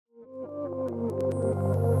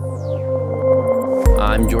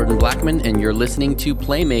I'm Jordan Blackman, and you're listening to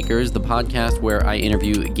Playmakers, the podcast where I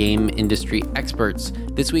interview game industry experts.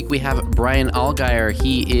 This week we have Brian Allgeier.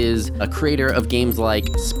 He is a creator of games like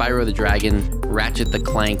Spyro the Dragon, Ratchet the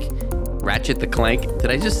Clank.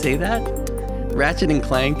 Did I just say that? Ratchet and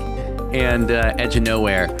Clank and Edge of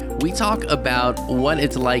Nowhere. We talk about what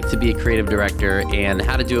it's like to be a creative director and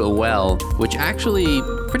how to do it well, which actually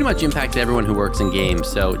pretty much impacts everyone who works in games.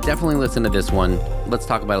 So definitely listen to this one. Let's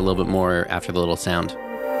talk about it a little bit more after the little sound.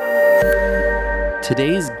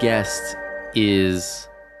 Today's guest is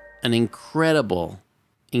an incredible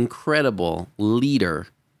leader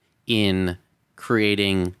in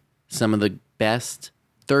creating some of the best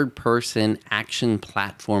third-person action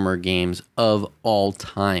platformer games of all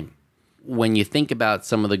time. When you think about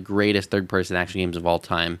some of the greatest third-person action games of all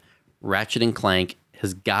time, Ratchet and Clank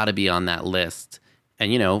has got to be on that list.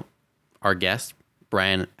 And, you know, our guest,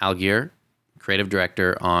 Brian Allgeier, creative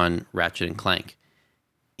director on Ratchet and Clank.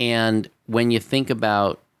 And when you think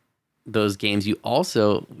about those games, you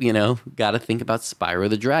also, got to think about Spyro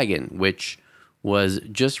the Dragon, which was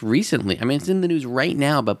just recently, it's in the news right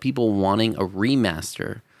now about people wanting a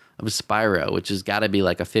remaster of Spyro, which has got to be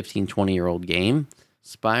like a 15, 20-year-old game.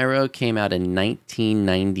 Spyro came out in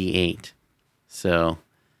 1998, so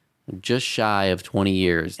just shy of 20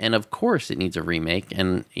 years. And of course it needs a remake.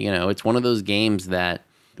 And, it's one of those games that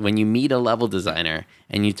when you meet a level designer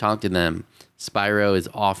and you talk to them, Spyro is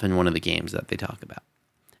often one of the games that they talk about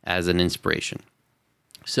as an inspiration.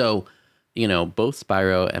 So, both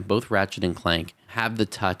Spyro and both Ratchet and Clank have the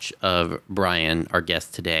touch of Brian, our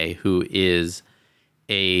guest today, who is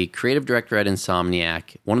a creative director at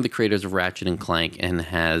Insomniac, one of the creators of Ratchet and Clank, and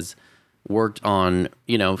has worked on,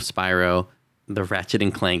 Spyro, the Ratchet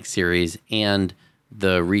and Clank series, and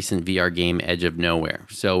the recent VR game Edge of Nowhere.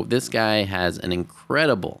 So this guy has an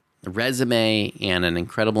incredible resume and an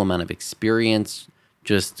incredible amount of experience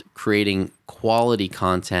just creating quality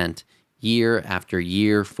content year after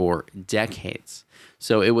year for decades.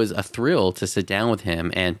 So it was a thrill to sit down with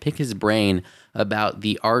him and pick his brain about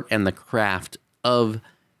the art and the craft of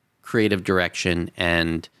creative direction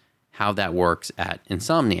and how that works at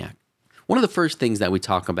Insomniac. One of the first things that we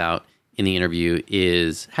talk about in the interview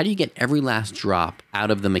is how do you get every last drop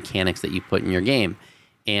out of the mechanics that you put in your game?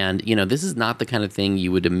 And, this is not the kind of thing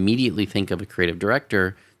you would immediately think of a creative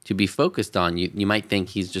director to be focused on. You might think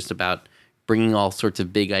he's just about bringing all sorts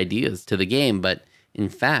of big ideas to the game, but in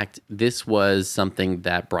fact, this was something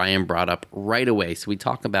that Brian brought up right away. So we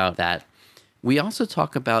talk about that. We also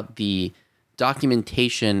talk about the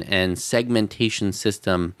documentation and segmentation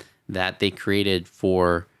system that they created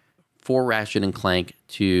for Ratchet and Clank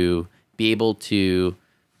to be able to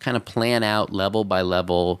kind of plan out level by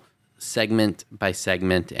level, segment by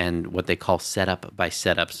segment, and what they call setup by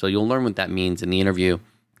setup. So you'll learn what that means in the interview.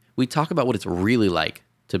 We talk about what it's really like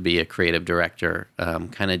to be a creative director,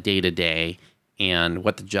 kind of day to day, and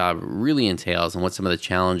what the job really entails and what some of the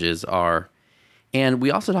challenges are. And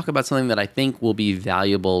we also talk about something that I think will be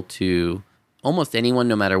valuable to almost anyone,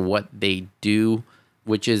 no matter what they do,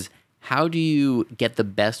 which is how do you get the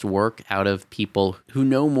best work out of people who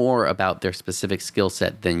know more about their specific skill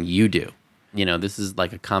set than you do? This is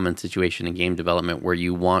like a common situation in game development where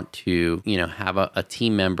you want to, have a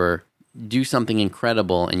team member do something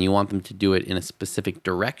incredible and you want them to do it in a specific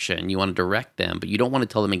direction. You want to direct them, but you don't want to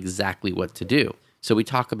tell them exactly what to do. So we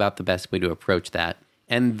talk about the best way to approach that.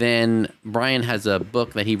 And then Brian has a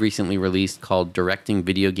book that he recently released called Directing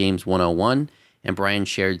Video Games 101. And Brian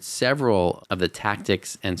shared several of the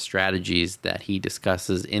tactics and strategies that he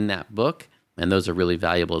discusses in that book. And those are really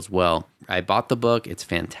valuable as well. I bought the book. It's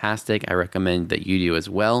fantastic. I recommend that you do as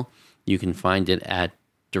well. You can find it at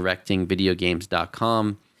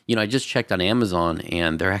directingvideogames.com. I just checked on Amazon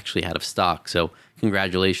and they're actually out of stock. So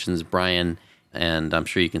congratulations, Brian. And I'm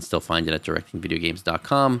sure you can still find it at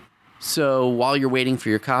directingvideogames.com. So while you're waiting for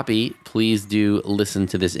your copy, please do listen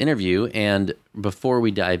to this interview. And before we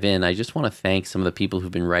dive in, I just want to thank some of the people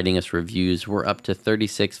who've been writing us reviews. We're up to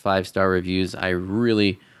 36 5-star reviews. I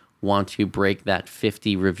really want to break that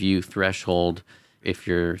 50 review threshold. If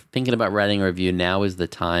you're thinking about writing a review, now is the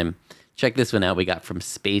time. Check this one out we got from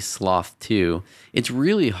Space Sloth 2. It's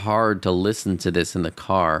really hard to listen to this in the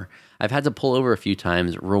car. I've had to pull over a few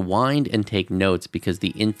times, rewind, and take notes because the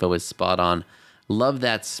info is spot on. Love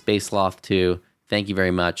that, Space Sloth 2. Thank you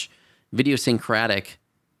very much. Videosyncratic,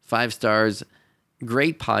 5 stars.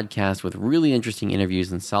 Great podcast with really interesting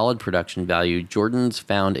interviews and solid production value. Jordan's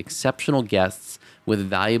found exceptional guests with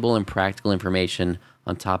valuable and practical information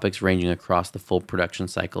on topics ranging across the full production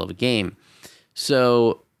cycle of a game.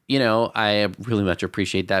 So, I really much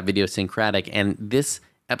appreciate that, Videosyncratic. And this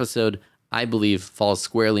episode I believe falls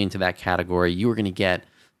squarely into that category. You are going to get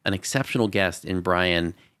an exceptional guest in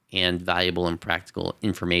Brian and valuable and practical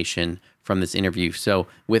information from this interview. So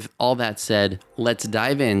with all that said, let's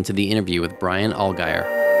dive into the interview with Brian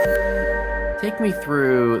Allgeier. Take me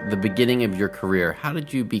through the beginning of your career. How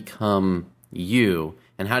did you become you,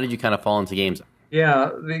 and how did you kind of fall into games?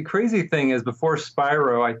 Yeah, the crazy thing is before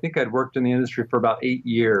Spyro, I think I'd worked in the industry for about 8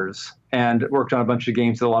 years and worked on a bunch of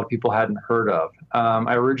games that a lot of people hadn't heard of.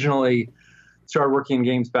 I originally started working in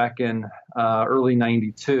games back in early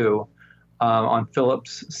 92 on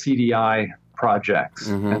Philips CDI projects.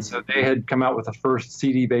 And so they had come out with the first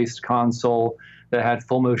CD-based console that had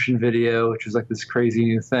full motion video, which was like this crazy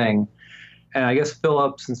new thing. And I guess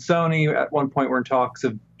Philips and Sony at one point were in talks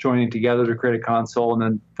of joining together to create a console, and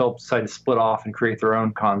then Philips decided to split off and create their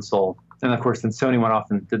own console. And of course, then Sony went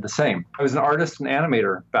off and did the same. I was an artist and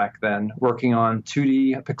animator back then, working on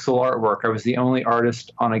 2D pixel artwork. I was the only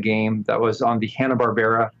artist on a game that was on the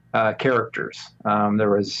Hanna-Barbera characters. There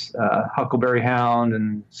was Huckleberry Hound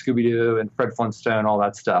and Scooby-Doo and Fred Flintstone, all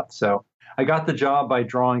that stuff. So I got the job by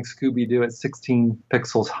drawing Scooby-Doo at 16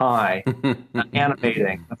 pixels high,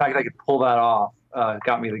 animating. The fact that I could pull that off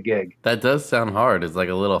got me the gig. That does sound hard. It's like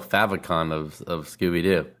a little favicon of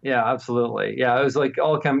Scooby-Doo. Yeah, absolutely. Yeah, it was like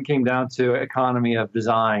all came down to economy of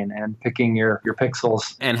design and picking your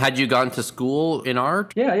pixels. And had you gone to school in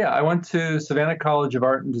art? Yeah. I went to Savannah College of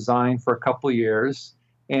Art and Design for a couple of years,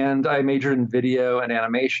 and I majored in video and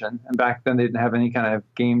animation. And back then, they didn't have any kind of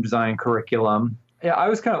game design curriculum. Yeah, I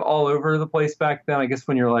was kind of all over the place back then. I guess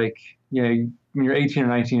when you're like, when you're 18 or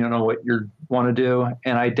 19, you don't know what you want to do.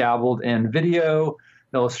 And I dabbled in video,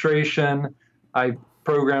 illustration. I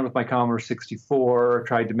programmed with my Commodore 64,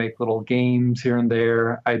 tried to make little games here and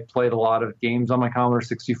there. I played a lot of games on my Commodore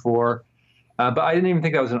 64. But I didn't even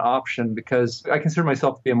think that was an option because I consider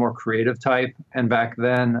myself to be a more creative type. And back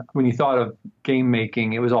then, when you thought of game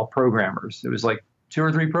making, it was all programmers. It was like 2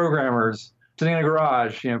 or 3 programmers sitting in a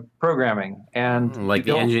garage, programming. And like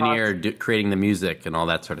the engineer creating the music and all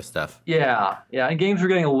that sort of stuff. Yeah. And games were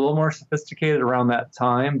getting a little more sophisticated around that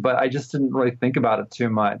time, but I just didn't really think about it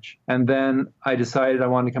too much. And then I decided I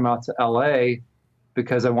wanted to come out to LA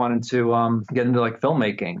because I wanted to get into like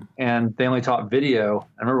filmmaking. And they only taught video.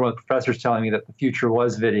 I remember one of the professors telling me that the future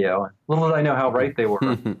was video. Little did I know how right they were.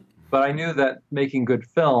 But I knew that making good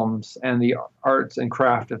films and the arts and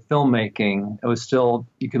craft of filmmaking, it was still,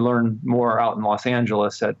 you could learn more out in Los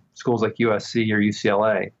Angeles at schools like USC or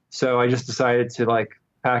UCLA. So I just decided to like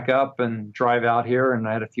pack up and drive out here, and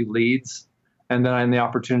I had a few leads. And then the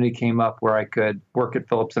opportunity came up where I could work at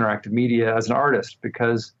Philips Interactive Media as an artist,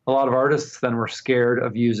 because a lot of artists then were scared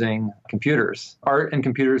of using computers. Art and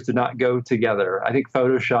computers did not go together. I think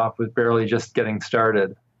Photoshop was barely just getting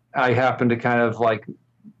started. I happened to kind of like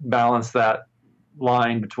balance that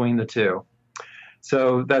line between the two.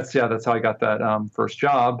 So that's how I got that first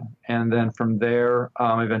job. And then from there,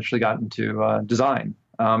 I eventually got into design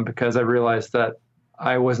because I realized that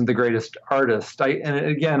I wasn't the greatest artist. And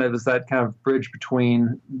again, it was that kind of bridge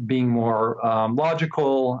between being more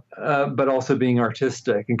logical, but also being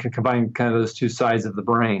artistic, and combining kind of those two sides of the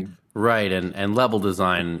brain. Right. And level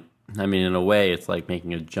design, I mean, in a way, it's like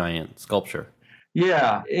making a giant sculpture.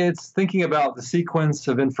 Yeah, it's thinking about the sequence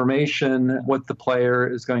of information, what the player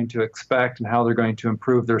is going to expect, and how they're going to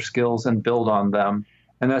improve their skills and build on them.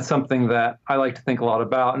 And that's something that I like to think a lot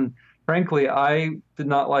about. And frankly, I did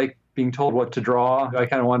not like being told what to draw. I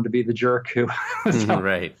kind of wanted to be the jerk who was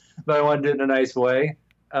right. But I wanted it in a nice way.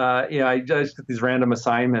 I just took these random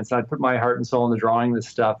assignments, and I'd put my heart and soul into drawing this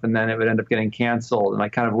stuff, and then it would end up getting canceled. And I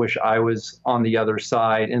kind of wish I was on the other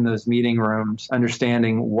side in those meeting rooms,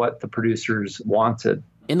 understanding what the producers wanted.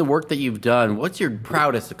 In the work that you've done, what's your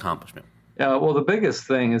proudest accomplishment? Well, the biggest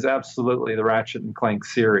thing is absolutely the Ratchet and Clank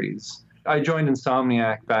series. I joined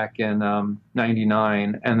Insomniac back in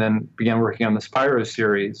 '99 and then began working on the Spyro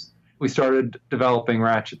series. We started developing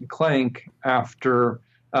Ratchet and Clank after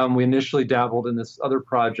we initially dabbled in this other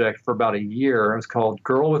project for about a year. It was called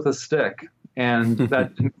Girl with a Stick, and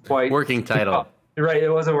that didn't quite... Working title. Right, it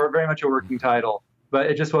was very much a working title, but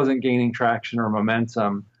it just wasn't gaining traction or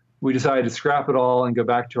momentum. We decided to scrap it all and go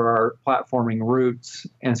back to our platforming roots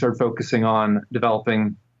and start focusing on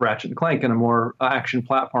developing Ratchet and Clank in a more action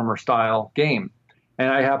platformer style game. And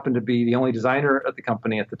I happened to be the only designer at the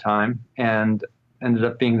company at the time, and ended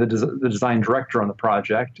up being the design director on the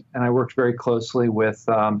project. And I worked very closely with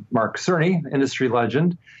Mark Cerny, industry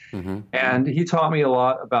legend. Mm-hmm. And he taught me a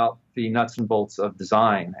lot about the nuts and bolts of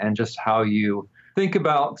design and just how you think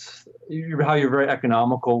about how you're very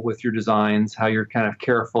economical with your designs, how you're kind of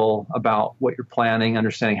careful about what you're planning,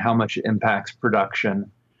 understanding how much it impacts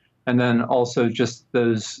production. And then also just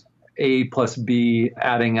those A plus B,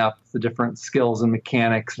 adding up the different skills and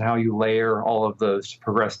mechanics and how you layer all of those to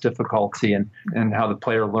progress difficulty and how the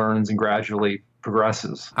player learns and gradually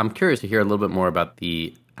progresses. I'm curious to hear a little bit more about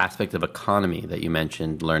the aspect of economy that you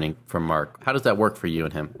mentioned learning from Mark. How does that work for you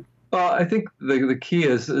and him? Well, I think the key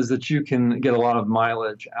is that you can get a lot of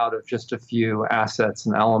mileage out of just a few assets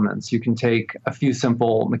and elements. You can take a few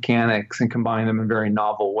simple mechanics and combine them in very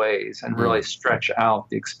novel ways and really stretch out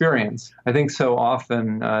the experience. I think so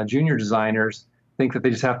often junior designers think that they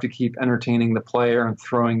just have to keep entertaining the player and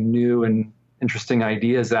throwing new and interesting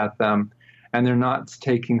ideas at them, and they're not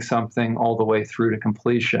taking something all the way through to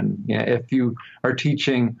completion. You know, if you are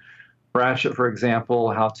teaching Ratchet, for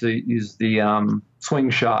example, how to use the swing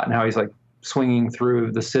shot and how he's like swinging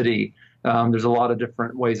through the city. There's a lot of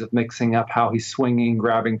different ways of mixing up how he's swinging,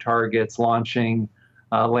 grabbing targets, launching,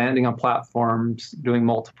 landing on platforms, doing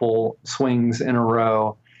multiple swings in a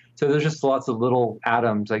row. So there's just lots of little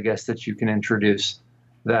atoms, I guess, that you can introduce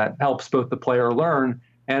that helps both the player learn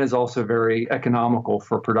and is also very economical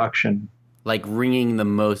for production. Like wringing the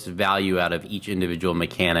most value out of each individual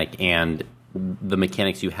mechanic and the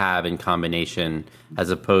mechanics you have in combination, as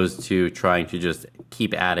opposed to trying to just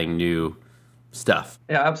keep adding new stuff.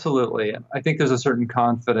 Yeah, absolutely. I think there's a certain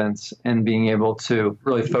confidence in being able to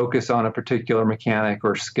really focus on a particular mechanic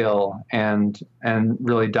or skill and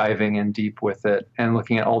really diving in deep with it and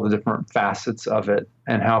looking at all the different facets of it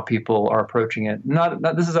and how people are approaching it. Not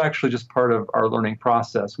this is actually just part of our learning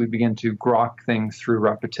process. We begin to grok things through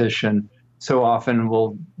repetition. So often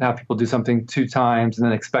we'll have people do something 2 times and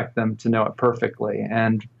then expect them to know it perfectly.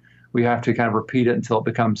 And we have to kind of repeat it until it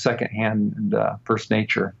becomes secondhand and first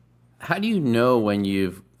nature. How do you know when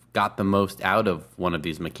you've got the most out of one of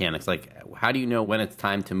these mechanics? Like, how do you know when it's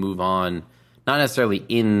time to move on? Not necessarily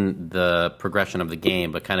in the progression of the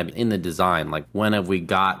game, but kind of in the design. Like, when have we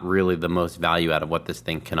got really the most value out of what this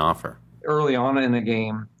thing can offer? Early on in the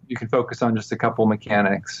game, you can focus on just a couple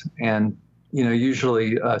mechanics. And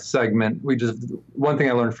usually a segment, one thing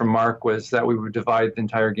I learned from Mark was that we would divide the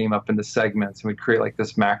entire game up into segments and we'd create like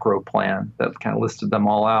this macro plan that kind of listed them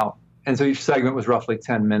all out. And so each segment was roughly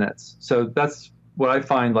 10 minutes. So that's what I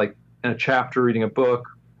find, like in a chapter reading a book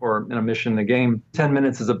or in a mission in a game, 10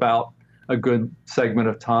 minutes is about a good segment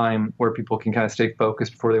of time where people can kind of stay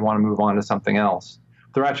focused before they want to move on to something else.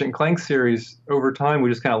 The Ratchet and Clank series, over time, we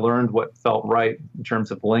just kind of learned what felt right in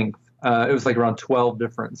terms of length. It was like around 12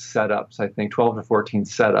 different setups, I think, 12 to 14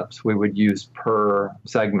 setups we would use per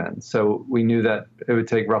segment. So we knew that it would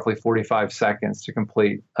take roughly 45 seconds to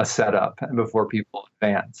complete a setup before people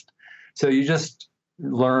advanced. So you just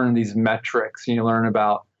learn these metrics, and you learn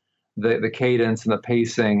about the cadence and the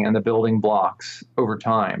pacing and the building blocks over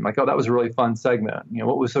time. Like, oh, that was a really fun segment.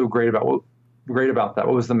 What was so great about that?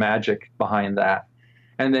 What was the magic behind that?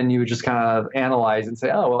 And then you would just kind of analyze and say,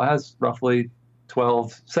 oh, well, it has roughly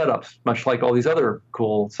 12 setups, much like all these other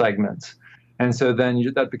cool segments. And so then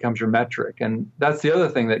that becomes your metric. And that's the other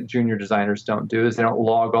thing that junior designers don't do, is they don't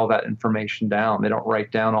log all that information down. They don't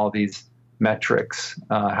write down all these metrics.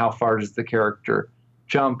 How far does the character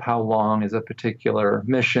jump? How long is a particular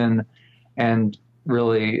mission? And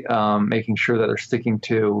really making sure that they're sticking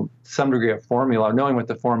to some degree of formula, knowing what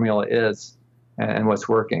the formula is and what's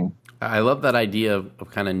working. I love that idea of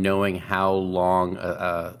kind of knowing how long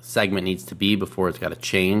a segment needs to be before it's got to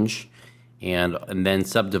change, and then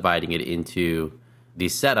subdividing it into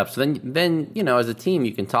these setups. So then as a team,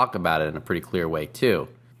 you can talk about it in a pretty clear way too.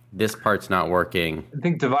 This part's not working. I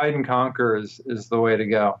think divide and conquer is the way to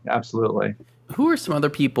go. Absolutely. Who are some other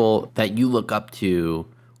people that you look up to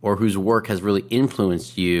or whose work has really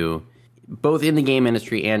influenced you, both in the game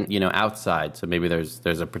industry and outside? So maybe there's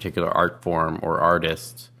a particular art form or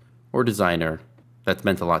artist or designer that's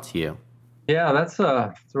meant a lot to you. Yeah, that's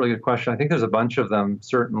a really good question. I think there's a bunch of them,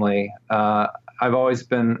 certainly. I've always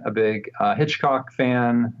been a big Hitchcock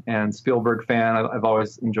fan and Spielberg fan. I've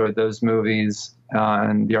always enjoyed those movies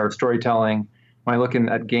and the art of storytelling. When I look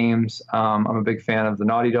at games, I'm a big fan of the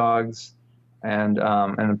Naughty Dogs and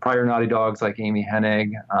prior Naughty Dogs like Amy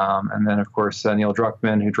Hennig, and then, of course, Neil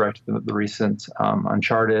Druckmann, who directed the recent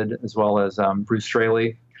Uncharted, as well as Bruce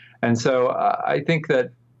Straley. And so I think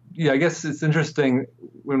that, I guess it's interesting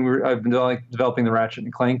when I've been developing the Ratchet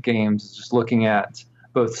and Clank games, just looking at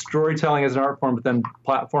both storytelling as an art form, but then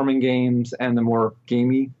platforming games and the more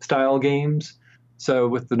gamey style games. So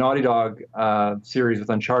with the Naughty Dog series, with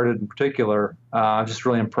Uncharted in particular, I'm just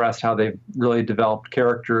really impressed how they've really developed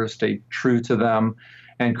characters, stayed true to them,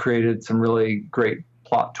 and created some really great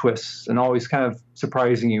plot twists and always kind of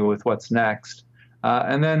surprising you with what's next.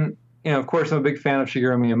 And then, of course, I'm a big fan of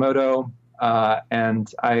Shigeru Miyamoto.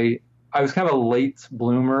 And I I was kind of a late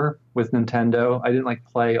bloomer with Nintendo. I didn't like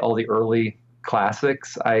play all the early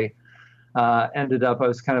classics. I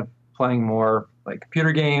was kind of playing more like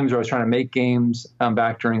computer games, or I was trying to make games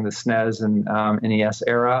back during the SNES and NES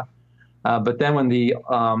era. But then when the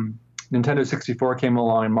Nintendo 64 came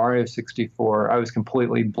along and Mario 64, I was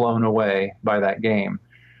completely blown away by that game.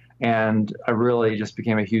 And I really just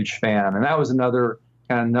became a huge fan. And that was another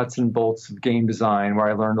kind of nuts and bolts of game design where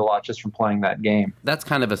I learned a lot just from playing that game. That's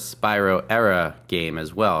kind of a Spyro era game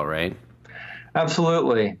as well, right?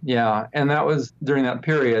 Absolutely. Yeah. And that was during that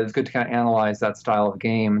period. It's good to kind of analyze that style of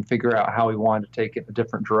game and figure out how we wanted to take it a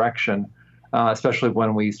different direction, especially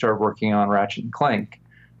when we started working on Ratchet and Clank.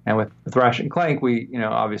 And with Ratchet and Clank, we,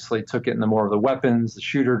 obviously took it in the more of the weapons, the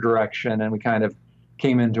shooter direction, and we kind of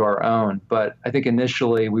came into our own. But I think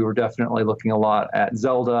initially we were definitely looking a lot at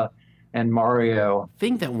Zelda and Mario. I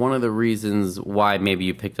think that one of the reasons why maybe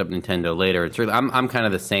you picked up Nintendo later, it's really, I'm kind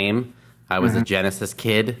of the same. I was a Genesis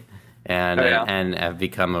kid, and have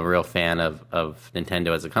become a real fan of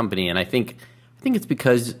Nintendo as a company. And I think it's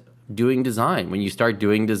because doing design, when you start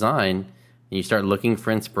doing design and you start looking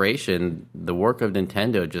for inspiration, the work of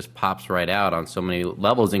Nintendo just pops right out on so many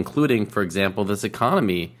levels, including, for example, this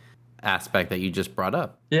economy aspect that you just brought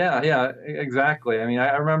up. Yeah, exactly. I mean,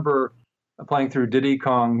 I remember playing through Diddy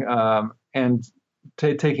Kong and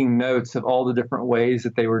taking notes of all the different ways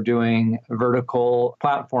that they were doing vertical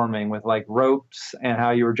platforming with like ropes and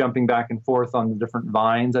how you were jumping back and forth on the different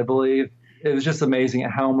vines, I believe. It was just amazing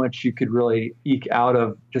at how much you could really eke out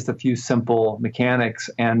of just a few simple mechanics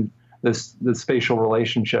and the spatial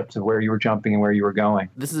relationships of where you were jumping and where you were going.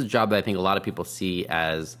 This is a job that I think a lot of people see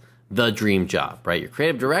as the dream job, right? Your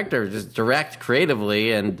creative director, just direct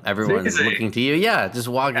creatively, and everyone's looking to you. Yeah, just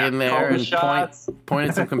walk in there and point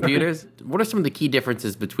at some computers. What are some of the key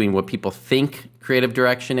differences between what people think creative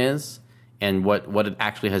direction is and what it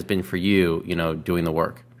actually has been for you, doing the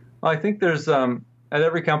work? Well, I think there's at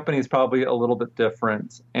every company is probably a little bit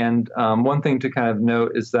different. And one thing to kind of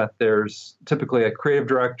note is that there's typically a creative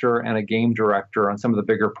director and a game director on some of the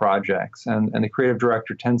bigger projects. And the creative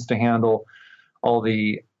director tends to handle all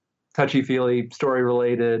the touchy-feely,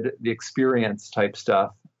 story-related, the experience type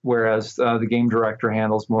stuff, whereas the game director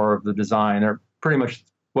handles more of the design. They're pretty much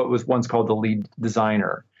what was once called the lead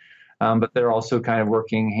designer. But they're also kind of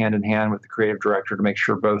working hand in hand with the creative director to make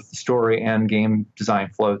sure both the story and game design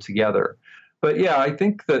flow together. But yeah, I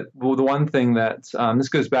think that the one thing that this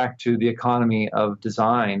goes back to the economy of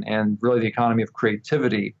design and really the economy of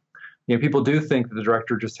creativity. People do think that the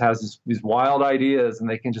director just has these wild ideas and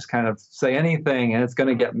they can just kind of say anything and it's going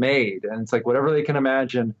to get made. And it's like whatever they can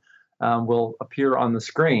imagine will appear on the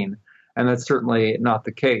screen. And that's certainly not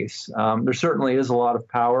the case. There certainly is a lot of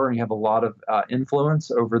power and you have a lot of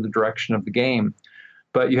influence over the direction of the game.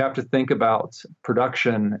 But you have to think about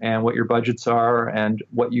production and what your budgets are and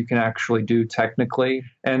what you can actually do technically.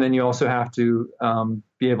 And then you also have to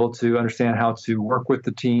be able to understand how to work with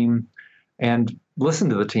the team and listen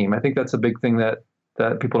to the team. I think that's a big thing that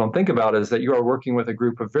people don't think about, is that you are working with a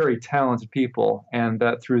group of very talented people, and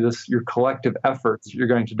that through your collective efforts, you're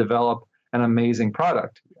going to develop an amazing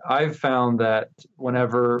product. I've found that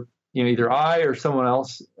whenever either I or someone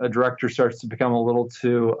else, a director, starts to become a little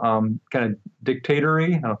too kind of dictatory, I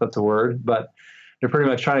don't know if that's a word, but they're pretty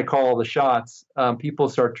much trying to call all the shots, people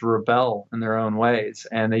start to rebel in their own ways,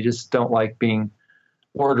 and they just don't like being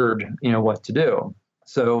ordered, what to do.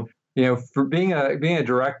 So for being a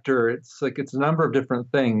director, it's a number of different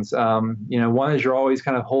things. One is you're always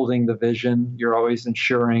kind of holding the vision. You're always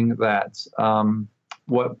ensuring that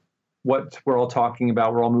what we're all talking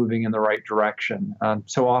about, we're all moving in the right direction.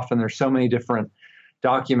 So often there's so many different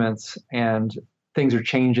documents and things are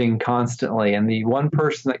changing constantly. And the one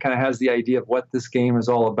person that kind of has the idea of what this game is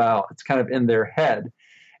all about, it's kind of in their head.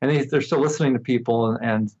 And they're still listening to people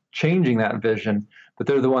and changing that vision. But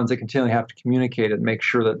they're the ones that continually have to communicate it and make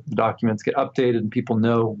sure that the documents get updated and people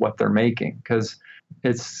know what they're making, because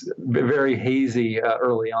it's very hazy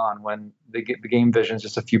early on when the game vision is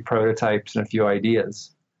just a few prototypes and a few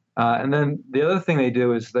ideas. And then the other thing they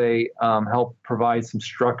do is they help provide some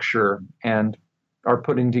structure and are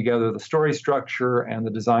putting together the story structure and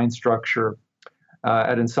the design structure.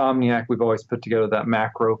 At Insomniac, we've always put together that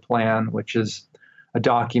macro plan, which is a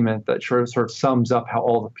document that sort of sums up how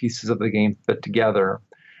all the pieces of the game fit together.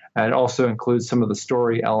 And it also includes some of the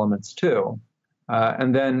story elements too.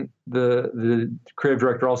 And then the creative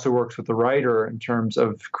director also works with the writer in terms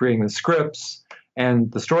of creating the scripts and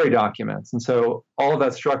the story documents. And so all of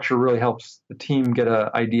that structure really helps the team get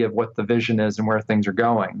an idea of what the vision is and where things are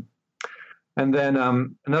going. And then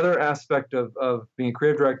another aspect of being a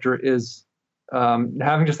creative director is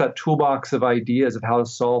having just that toolbox of ideas of how to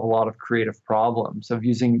solve a lot of creative problems, of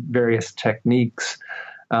using various techniques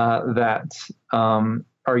that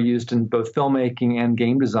are used in both filmmaking and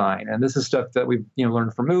game design. And this is stuff that we've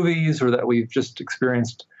learned from movies or that we've just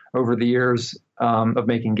experienced over the years of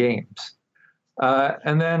making games.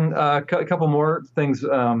 And then a couple more things.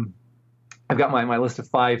 I've got my list of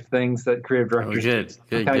 5 things that creative directors do.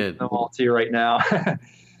 Good. Giving them all to you right now.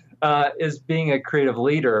 Is being a creative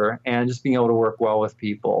leader and just being able to work well with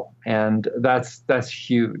people, and that's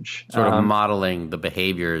huge. Sort of modeling the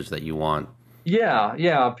behaviors that you want.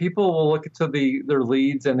 Yeah. People will look to their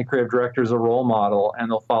leads and the creative director as a role model,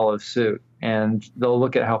 and they'll follow suit. And they'll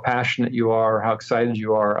look at how passionate you are, how excited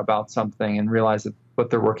you are about something, and realize that what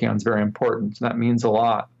they're working on is very important. And that means a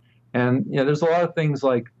lot. And there's a lot of things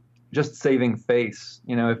like just saving face.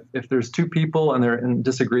 If there's 2 people and they're in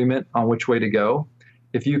disagreement on which way to go,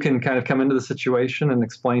 if you can kind of come into the situation and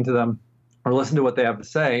explain to them or listen to what they have to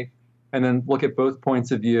say, and then look at both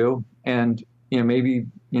points of view, and maybe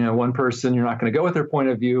one person, you're not going to go with their point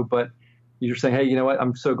of view, but you're saying, hey, you know what,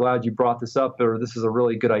 I'm so glad you brought this up, or this is a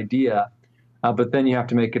really good idea. But then you have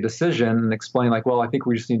to make a decision and explain, like, well, I think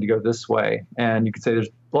we just need to go this way. And you could say there's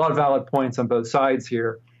a lot of valid points on both sides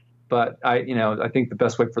here, but I think the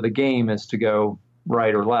best way for the game is to go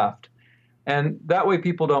right or left. And that way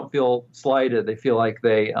people don't feel slighted. They feel like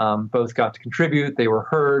they both got to contribute, they were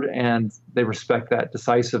heard, and they respect that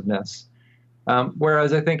decisiveness.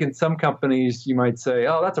 Whereas I think in some companies you might say,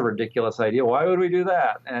 oh, that's a ridiculous idea. Why would we do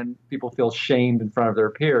that? And people feel shamed in front of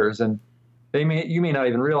their peers. And you may not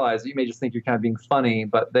even realize it. You may just think you're kind of being funny,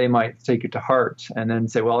 but they might take it to heart and then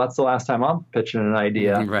say, well, that's the last time I'm pitching an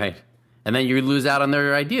idea. Right. And then you lose out on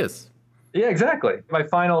their ideas. Yeah, exactly. My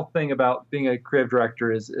final thing about being a creative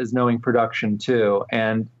director is knowing production too.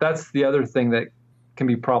 And that's the other thing that can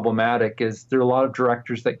be problematic is there are a lot of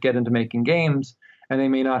directors that get into making games and they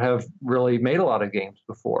may not have really made a lot of games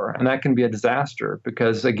before. And that can be a disaster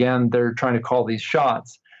because, again, they're trying to call these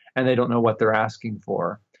shots and they don't know what they're asking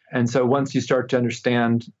for. And so once you start to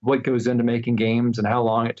understand what goes into making games and how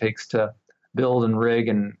long it takes to build and rig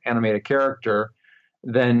and animate a character,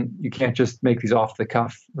 then you can't just make these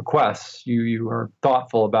off-the-cuff requests. You are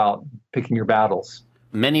thoughtful about picking your battles.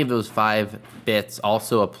 Many of those 5 bits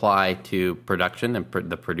also apply to production and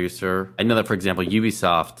the producer. I know that, for example,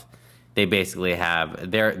 Ubisoft, they basically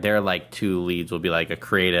have their like 2 leads will be like a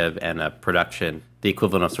creative and a production, the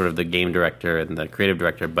equivalent of sort of the game director and the creative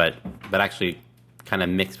director, but actually kind of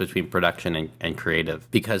mixed between production and creative,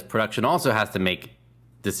 because production also has to make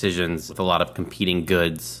decisions with a lot of competing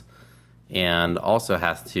goods and also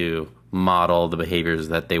has to model the behaviors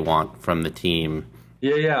that they want from the team.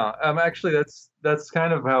 Yeah. Actually, that's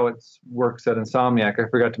kind of how it works at Insomniac. I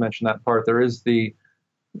forgot to mention that part. There is the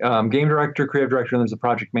game director, creative director, and there's a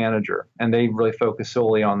project manager, and they really focus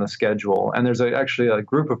solely on the schedule. And there's actually a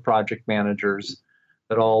group of project managers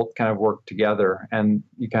that all kind of work together, and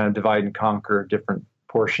you kind of divide and conquer different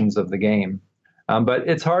portions of the game. But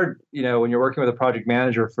it's hard, when you're working with a project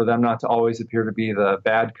manager, for them not to always appear to be the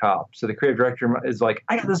bad cop. So the creative director is like,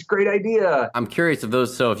 I got this great idea. I'm curious of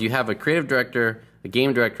those. So if you have a creative director, a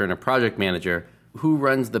game director, and a project manager, who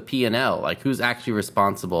runs the P&L? Like, who's actually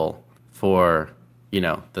responsible for,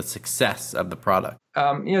 the success of the product?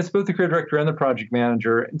 It's both the creative director and the project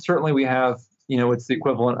manager. And certainly we have, it's the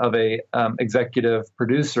equivalent of a executive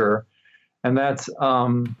producer. And that's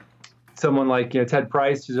someone like Ted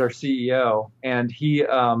Price, who's our CEO, and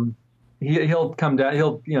he'll come down.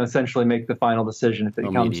 He'll essentially make the final decision if it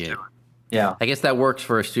comes to it. Yeah, I guess that works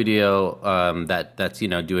for a studio that's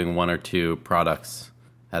doing 1 or 2 products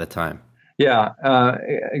at a time. Yeah,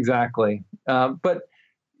 exactly. But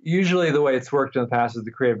usually the way it's worked in the past is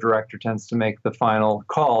the creative director tends to make the final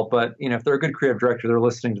call. But if they're a good creative director, they're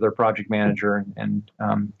listening to their project manager and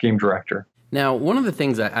game director. Now, one of the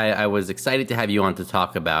things I was excited to have you on to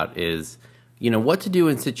talk about is, what to do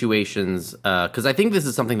in situations, because I think this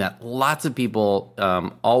is something that lots of people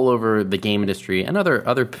all over the game industry and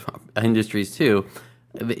other industries too,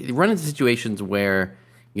 they run into situations where,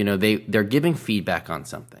 they're giving feedback on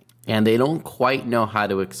something and they don't quite know how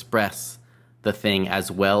to express the thing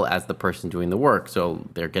as well as the person doing the work. So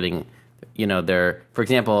they're getting, for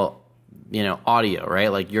example, audio,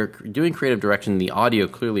 right? Like you're doing creative direction, the audio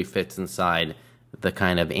clearly fits inside the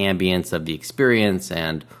kind of ambience of the experience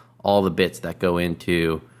and all the bits that go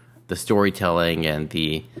into the storytelling and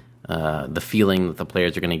the feeling that the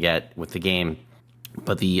players are going to get with the game.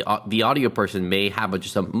 But the audio person may have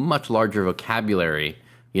just a much larger vocabulary,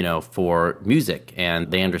 for music, and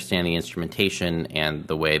they understand the instrumentation and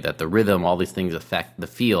the way that the rhythm, all these things affect the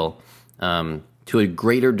feel to a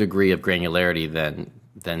greater degree of granularity than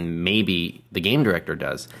than maybe the game director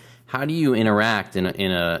does. How do you interact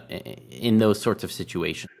in those sorts of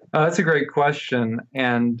situations? That's a great question.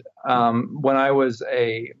 And when I was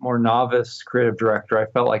a more novice creative director, I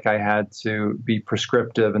felt like I had to be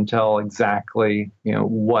prescriptive and tell exactly,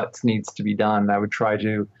 what needs to be done. I would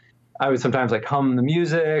sometimes like hum the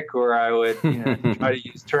music, or I would, try to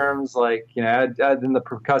use terms like, add in the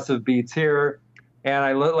percussive beats here. And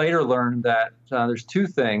I later learned that there's two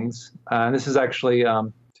things, and this is actually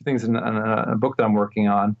two things in a book that I'm working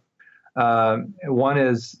on. One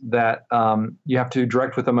is that you have to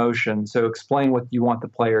direct with emotion, so explain what you want the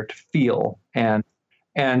player to feel, and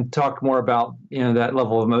talk more about that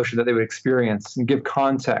level of emotion that they would experience, and give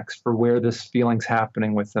context for where this feeling's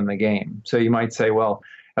happening within the game. So you might say, well,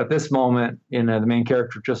 at this moment, the main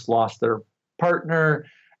character just lost their partner,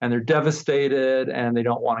 and they're devastated, and they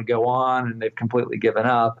don't want to go on, and they've completely given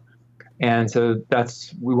up, and so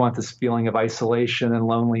we want this feeling of isolation and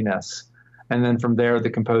loneliness. And then from there, the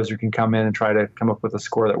composer can come in and try to come up with a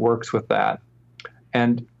score that works with that.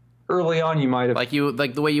 And early on, you might have like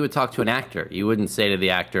the way you would talk to an actor. You wouldn't say to the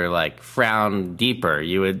actor like frown deeper.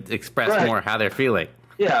 You would express more how they're feeling.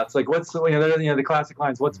 Yeah, it's like what's the classic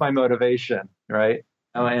lines. What's my motivation, right?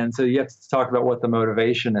 And so you have to talk about what the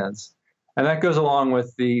motivation is, and that goes along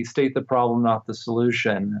with the state the problem, not the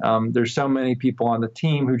solution. There's so many people on the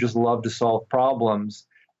team who just love to solve problems,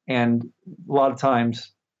 and a lot of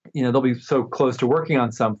times, they'll be so close to working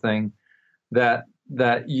on something that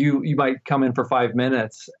you might come in for 5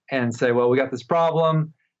 minutes and say, well, we got this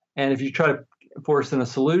problem. And if you try to force in a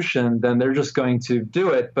solution, then they're just going to do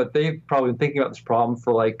it. But they've probably been thinking about this problem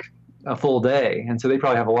for like a full day. And so they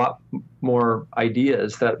probably have a lot more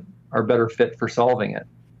ideas that are better fit for solving it.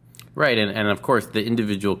 Right. And of course, the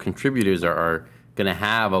individual contributors are going to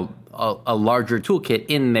have a larger toolkit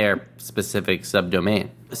in their specific subdomain.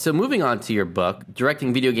 So moving on to your book,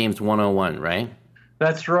 Directing Video Games 101, right?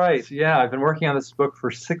 That's right. Yeah, I've been working on this book for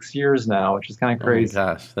 6 years now, which is kind of crazy. Oh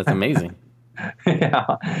my gosh, that's amazing. Yeah,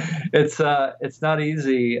 it's not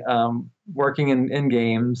easy working in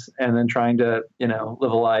games and then trying to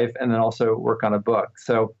live a life and then also work on a book.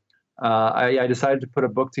 So I decided to put a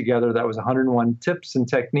book together that was 101 tips and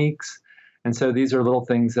techniques. And so these are little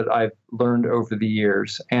things that I've learned over the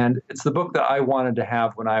years. And it's the book that I wanted to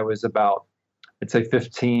have when I was about, I'd say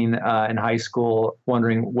 15 in high school,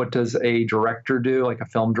 wondering what does a director do, like a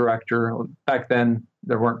film director. Back then,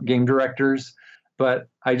 there weren't game directors, but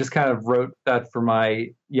I just kind of wrote that for my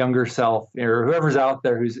younger self, or whoever's out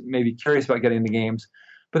there who's maybe curious about getting into games.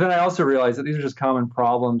 But then I also realized that these are just common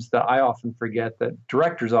problems that I often forget, that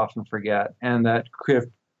directors often forget, and that creative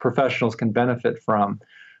professionals can benefit from.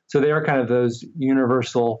 So they are kind of those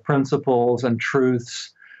universal principles and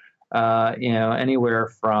truths, anywhere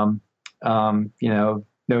from, know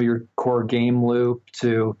your core game loop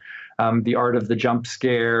to the art of the jump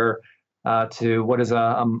scare, to what is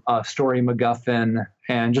a story MacGuffin,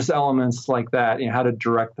 and just elements like that, how to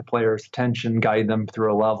direct the player's attention, guide them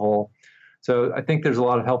through a level. So I think there's a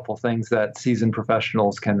lot of helpful things that seasoned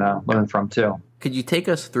professionals can learn from too. Could you take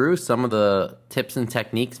us through some of the tips and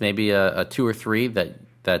techniques, maybe a 2 or 3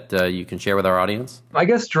 that you can share with our audience? I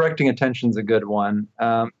guess directing attention is a good one.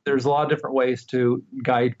 There's a lot of different ways to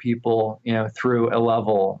guide people, through a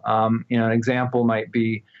level. An example might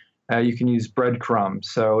be you can use breadcrumbs.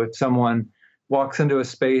 So if someone walks into a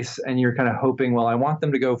space and you're kind of hoping, well, I want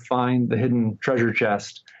them to go find the hidden treasure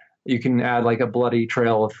chest, you can add like a bloody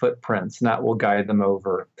trail of footprints, and that will guide them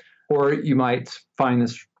over. Or you might find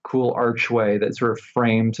this cool archway that sort of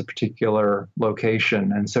frames a particular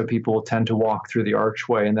location. And so people will tend to walk through the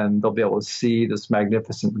archway, and then they'll be able to see this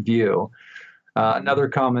magnificent view. Another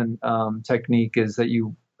common technique is that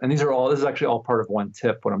this is actually all part of one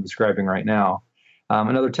tip, what I'm describing right now.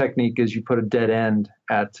 Another technique is you put a dead end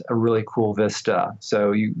at a really cool vista.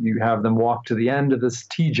 So you have them walk to the end of this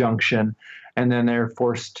T-junction, and then they're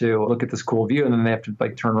forced to look at this cool view, and then they have to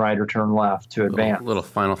like turn right or turn left to advance. Little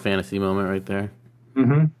Final Fantasy moment right there.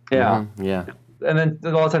 Mm-hmm. Yeah. Mm-hmm. Yeah. And then a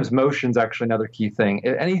lot of times motion's actually another key thing.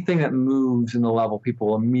 Anything that moves in the level, people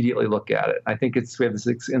will immediately look at it. I think we have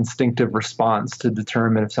this instinctive response to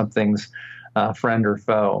determine if something's friend or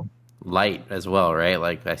foe. Light as well, right?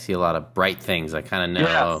 Like I see a lot of bright things. I kind of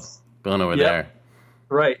know going over there.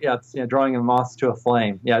 Right. Yeah. It's drawing a moth to a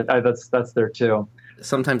flame. Yeah. That's there too.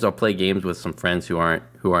 Sometimes I'll play games with some friends who aren't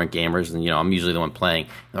gamers, and I'm usually the one playing.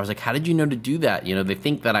 And I was like, "How did you know to do that?" They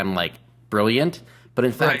think that I'm like brilliant, but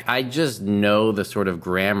in fact, I just know the sort of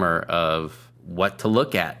grammar of what to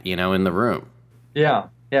look at, in the room. Yeah,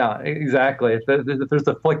 exactly. If there's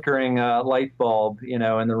a flickering light bulb, in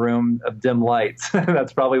the room of dim lights,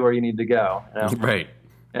 that's probably where you need to go. Right.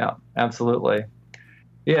 Yeah, absolutely.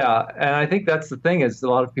 Yeah, and I think that's the thing is a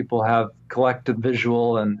lot of people have collective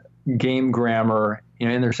visual and game grammar,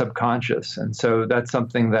 in their subconscious, and so that's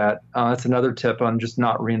something that that's another tip on just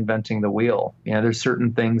not reinventing the wheel. There's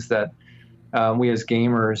certain things that we as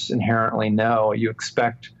gamers inherently know. You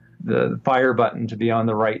expect the fire button to be on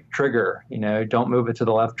the right trigger. Don't move it to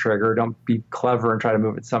the left trigger. Don't be clever and try to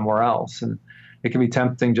move it somewhere else. And it can be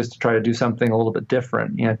tempting just to try to do something a little bit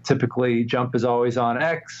different. Typically jump is always on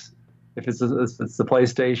X if it's the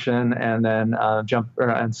PlayStation, and then jump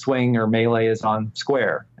and swing or melee is on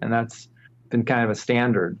square, and that's been kind of a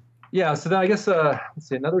standard. Yeah, so then I guess let's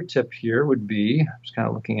see. Another tip here would be just kind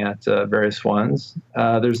of looking at various ones.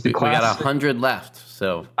 There's the We got classic. 100 left,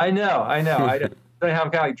 so I know. I don't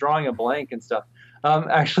have kind of like drawing a blank and stuff.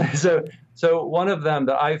 Actually, so one of them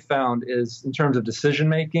that I've found is in terms of decision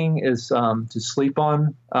making is to sleep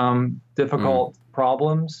on difficult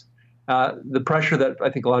problems. The pressure that I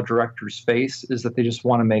think a lot of directors face is that they just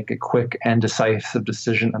want to make a quick and decisive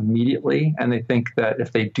decision immediately. And they think that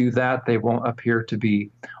if they do that, they won't appear to be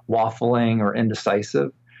waffling or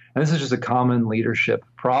indecisive. And this is just a common leadership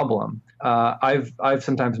problem. I've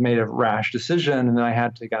sometimes made a rash decision and then I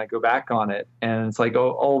had to kind of go back on it. And it's like,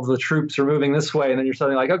 oh, all of the troops are moving this way. And then you're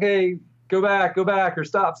suddenly like, okay, go back, or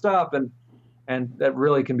stop. And that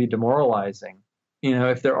really can be demoralizing.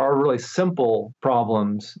 If there are really simple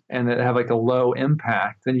problems and that have like a low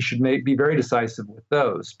impact, then you should be very decisive with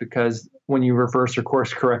those, because when you reverse or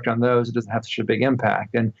course correct on those, it doesn't have such a big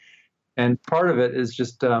impact. And part of it is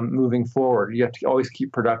just moving forward. You have to always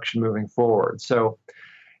keep production moving forward. So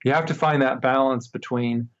you have to find that balance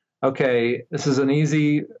between, okay, this is an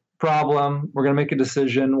easy problem. We're going to make a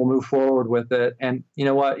decision. We'll move forward with it. And you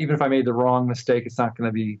know what? Even if I made the wrong mistake, it's not going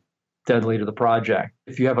to be deadly to the project.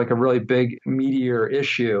 If you have like a really big meteor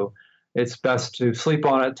issue, it's best to sleep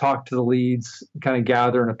on it, talk to the leads, kind of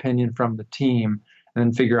gather an opinion from the team, and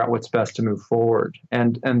then figure out what's best to move forward.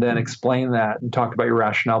 And then explain that and talk about your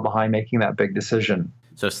rationale behind making that big decision.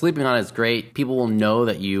 So sleeping on it is great. People will know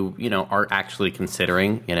that you are actually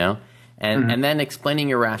considering, and then explaining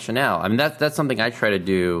your rationale. I mean, that's something I try to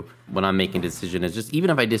do when I'm making a decision, is just, even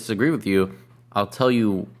if I disagree with you, I'll tell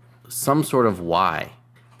you some sort of why.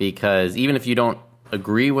 Because even if you don't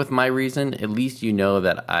agree with my reason, at least you know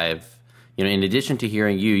that I've, in addition to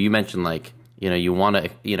hearing you mentioned like, you want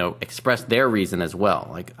to, express their reason as well.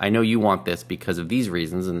 Like, I know you want this because of these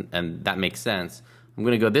reasons, and that makes sense. I'm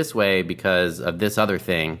going to go this way because of this other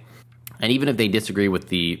thing. And even if they disagree with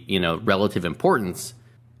the, relative importance,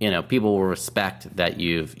 people will respect that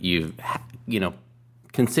you've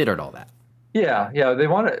considered all that. Yeah.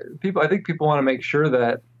 I think people want to make sure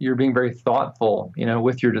that you're being very thoughtful,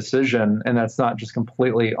 with your decision, and that's not just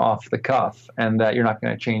completely off the cuff, and that you're not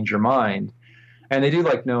going to change your mind. And they do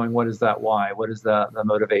like knowing what is that why, what is the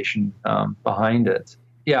motivation behind it.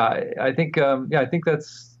 Yeah, I think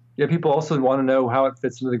that's, people also want to know how it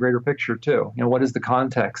fits into the greater picture too. What is the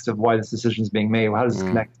context of why this decision is being made? How does it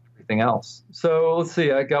connect to everything else? So let's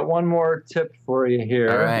see. I got one more tip for you here.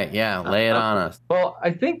 All right, yeah, lay it on us. Well,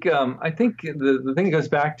 I think the thing that goes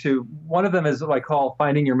back to one of them is what I call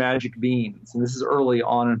finding your magic beans, and this is early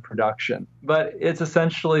on in production. But it's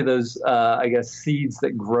essentially those seeds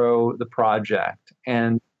that grow the project,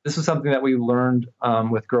 and this is something that we learned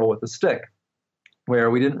with Girl with a Stick,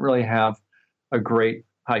 where we didn't really have a great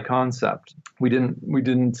high concept. We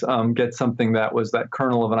didn't get something that was that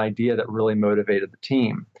kernel of an idea that really motivated the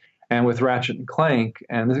team. And with Ratchet and Clank,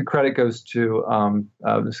 and this credit goes to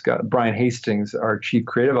this guy, Brian Hastings, our chief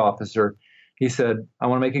creative officer. He said, I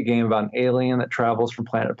want to make a game about an alien that travels from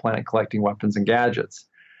planet to planet collecting weapons and gadgets.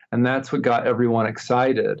 And that's what got everyone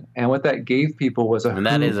excited. And what that gave people was and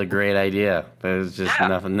that is a great idea. There's just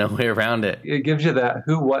no way around it. It gives you that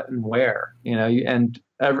who, what, and where,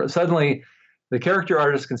 suddenly the character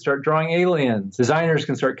artists can start drawing aliens. Designers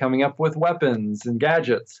can start coming up with weapons and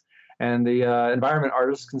gadgets. And the environment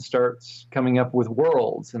artists can start coming up with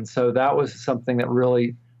worlds. And so that was something that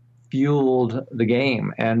really fueled the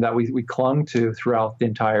game and that we clung to throughout the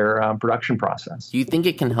entire production process. Do you think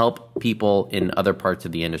it can help people in other parts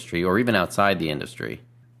of the industry or even outside the industry?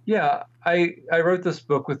 Yeah, I wrote this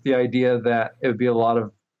book with the idea that it would be a lot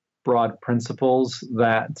of broad principles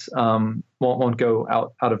that won't go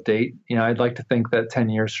out of date. I'd like to think that 10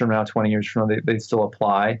 years from now, 20 years from now, they still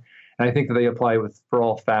apply. And I think that they apply for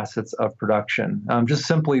all facets of production. Just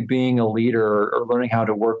simply being a leader or learning how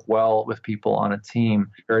to work well with people on a team,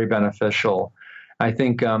 very beneficial. I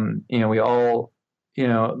think, we all,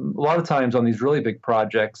 a lot of times on these really big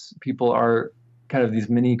projects, people are kind of these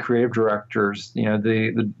mini creative directors.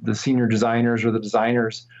 The senior designers or the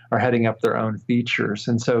designers are heading up their own features.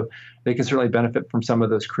 And so they can certainly benefit from some of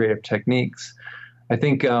those creative techniques. I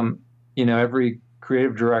think, every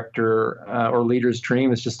creative director or leader's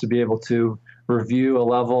dream is just to be able to review a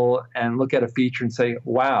level and look at a feature and say,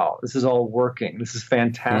 wow, this is all working. This is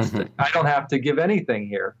fantastic. I don't have to give anything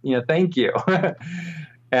here. Thank you.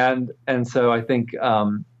 and so I think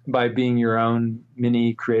by being your own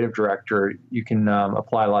mini creative director, you can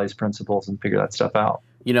apply a lot of these principles and figure that stuff out.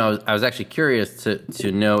 I was actually curious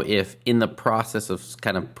to know if in the process of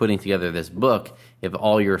kind of putting together this book, if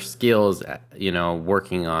all your skills,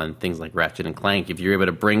 working on things like Ratchet and Clank, if you're able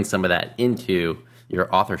to bring some of that into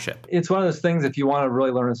your authorship. It's one of those things, if you want to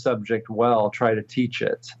really learn a subject well, try to teach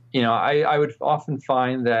it. I would often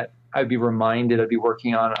find that I'd be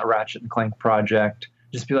working on a Ratchet and Clank project,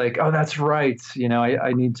 just be like, oh, that's right.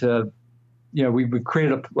 I need to, we've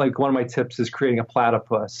created one of my tips is creating a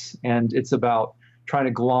platypus, and it's about trying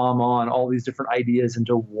to glom on all these different ideas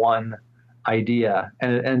into one idea,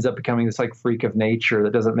 and it ends up becoming this freak of nature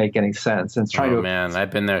that doesn't make any sense. And it's trying man,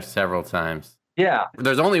 I've been there several times. Yeah.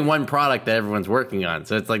 There's only one product that everyone's working on,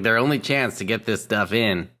 so it's like their only chance to get this stuff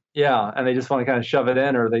in. Yeah, and they just want to kind of shove it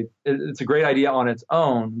in, or it's a great idea on its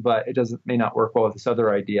own, but it may not work well with this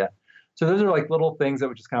other idea. So those are little things that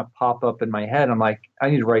would just kind of pop up in my head. I'm like, I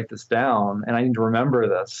need to write this down, and I need to remember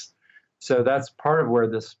this. So that's part of where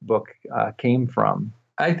this book came from.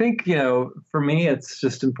 I think, for me, it's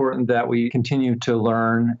just important that we continue to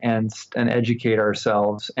learn and educate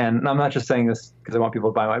ourselves. And I'm not just saying this because I want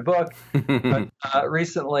people to buy my book, but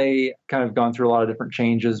recently kind of gone through a lot of different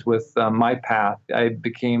changes with my path. I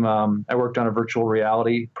worked on a virtual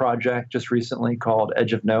reality project just recently called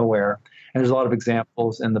Edge of Nowhere. And there's a lot of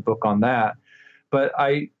examples in the book on that. But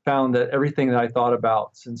I found that everything that I thought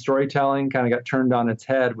about in storytelling kind of got turned on its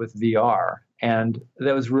head with VR. And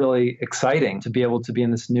that was really exciting to be able to be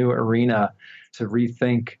in this new arena, to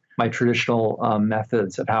rethink my traditional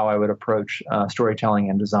methods of how I would approach storytelling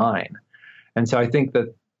and design. And so I think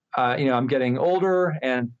that, I'm getting older,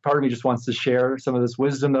 and part of me just wants to share some of this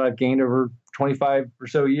wisdom that I've gained over 25 or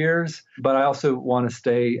so years. But I also want to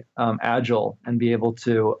stay agile and be able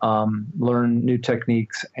to learn new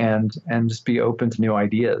techniques and just be open to new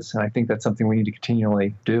ideas. And I think that's something we need to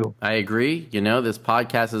continually do. I agree. This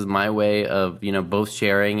podcast is my way of, both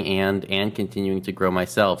sharing and continuing to grow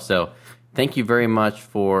myself. So thank you very much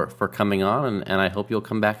for coming on, and I hope you'll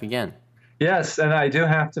come back again. Yes, and I do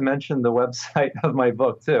have to mention the website of my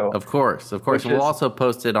book, too. Of course. We'll also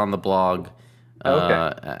post it on the blog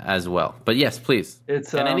as well. But yes, please.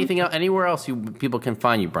 It's and anything else, anywhere else people can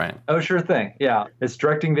find you, Brian? Oh, sure thing. Yeah. It's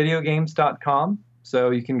directingvideogames.com. So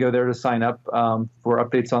you can go there to sign up for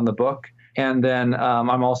updates on the book. And then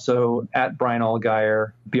I'm also at Brian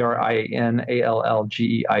Allgeier,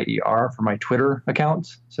 BrianAllgeier for my Twitter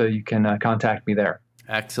account. So you can contact me there.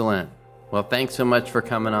 Excellent. Well, thanks so much for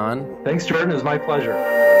coming on. Thanks, Jordan. It was my pleasure.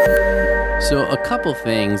 So a couple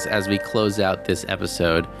things as we close out this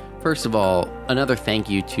episode. First of all, another thank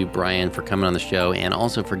you to Brian for coming on the show, and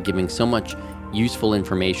also for giving so much useful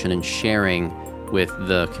information and sharing with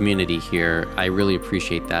the community here. I really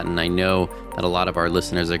appreciate that, and I know that a lot of our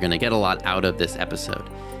listeners are going to get a lot out of this episode.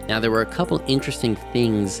 Now, there were a couple interesting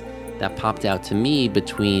things that popped out to me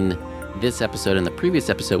between this episode and the previous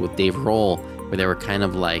episode with Dave Roll, where they were kind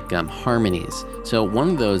of like harmonies. So one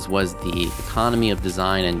of those was the economy of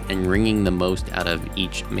design and wringing the most out of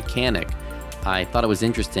each mechanic. I thought it was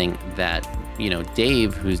interesting that,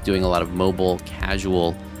 Dave, who's doing a lot of mobile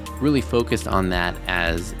casual, really focused on that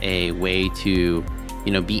as a way to,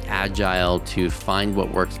 be agile, to find what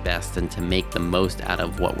works best and to make the most out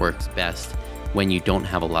of what works best when you don't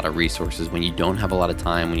have a lot of resources, when you don't have a lot of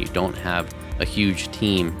time, when you don't have a huge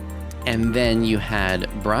team. And then you had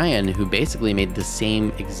Brian, who basically made the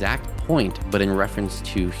same exact point, but in reference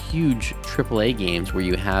to huge AAA games where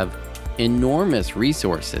you have enormous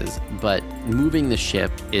resources, but moving the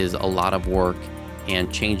ship is a lot of work,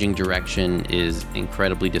 and changing direction is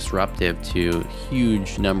incredibly disruptive to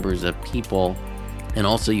huge numbers of people. And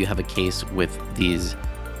also you have a case with these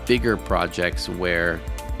bigger projects where,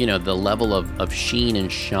 the level of sheen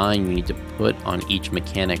and shine you need to put on each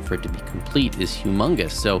mechanic for it to be complete is humongous.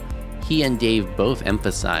 So he and Dave both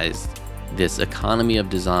emphasized this economy of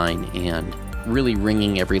design and really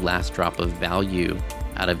wringing every last drop of value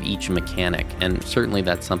out of each mechanic. And certainly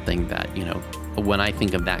that's something that, when I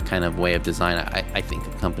think of that kind of way of design, I think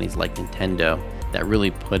of companies like Nintendo that really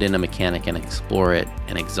put in a mechanic and explore it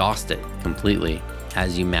and exhaust it completely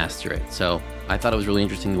as you master it. So I thought it was really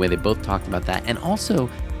interesting the way they both talked about that. And also,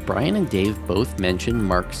 Brian and Dave both mentioned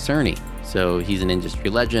Mark Cerny. So he's an industry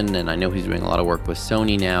legend, and I know he's doing a lot of work with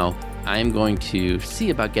Sony now. I'm going to see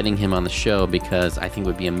about getting him on the show because I think it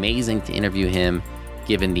would be amazing to interview him,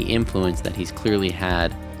 given the influence that he's clearly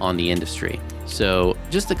had on the industry. So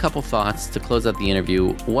just a couple thoughts to close out the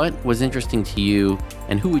interview. What was interesting to you,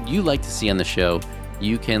 and who would you like to see on the show?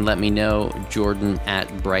 You can let me know, Jordan at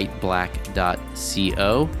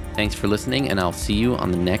brightblack.co. Thanks for listening, and I'll see you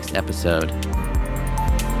on the next episode.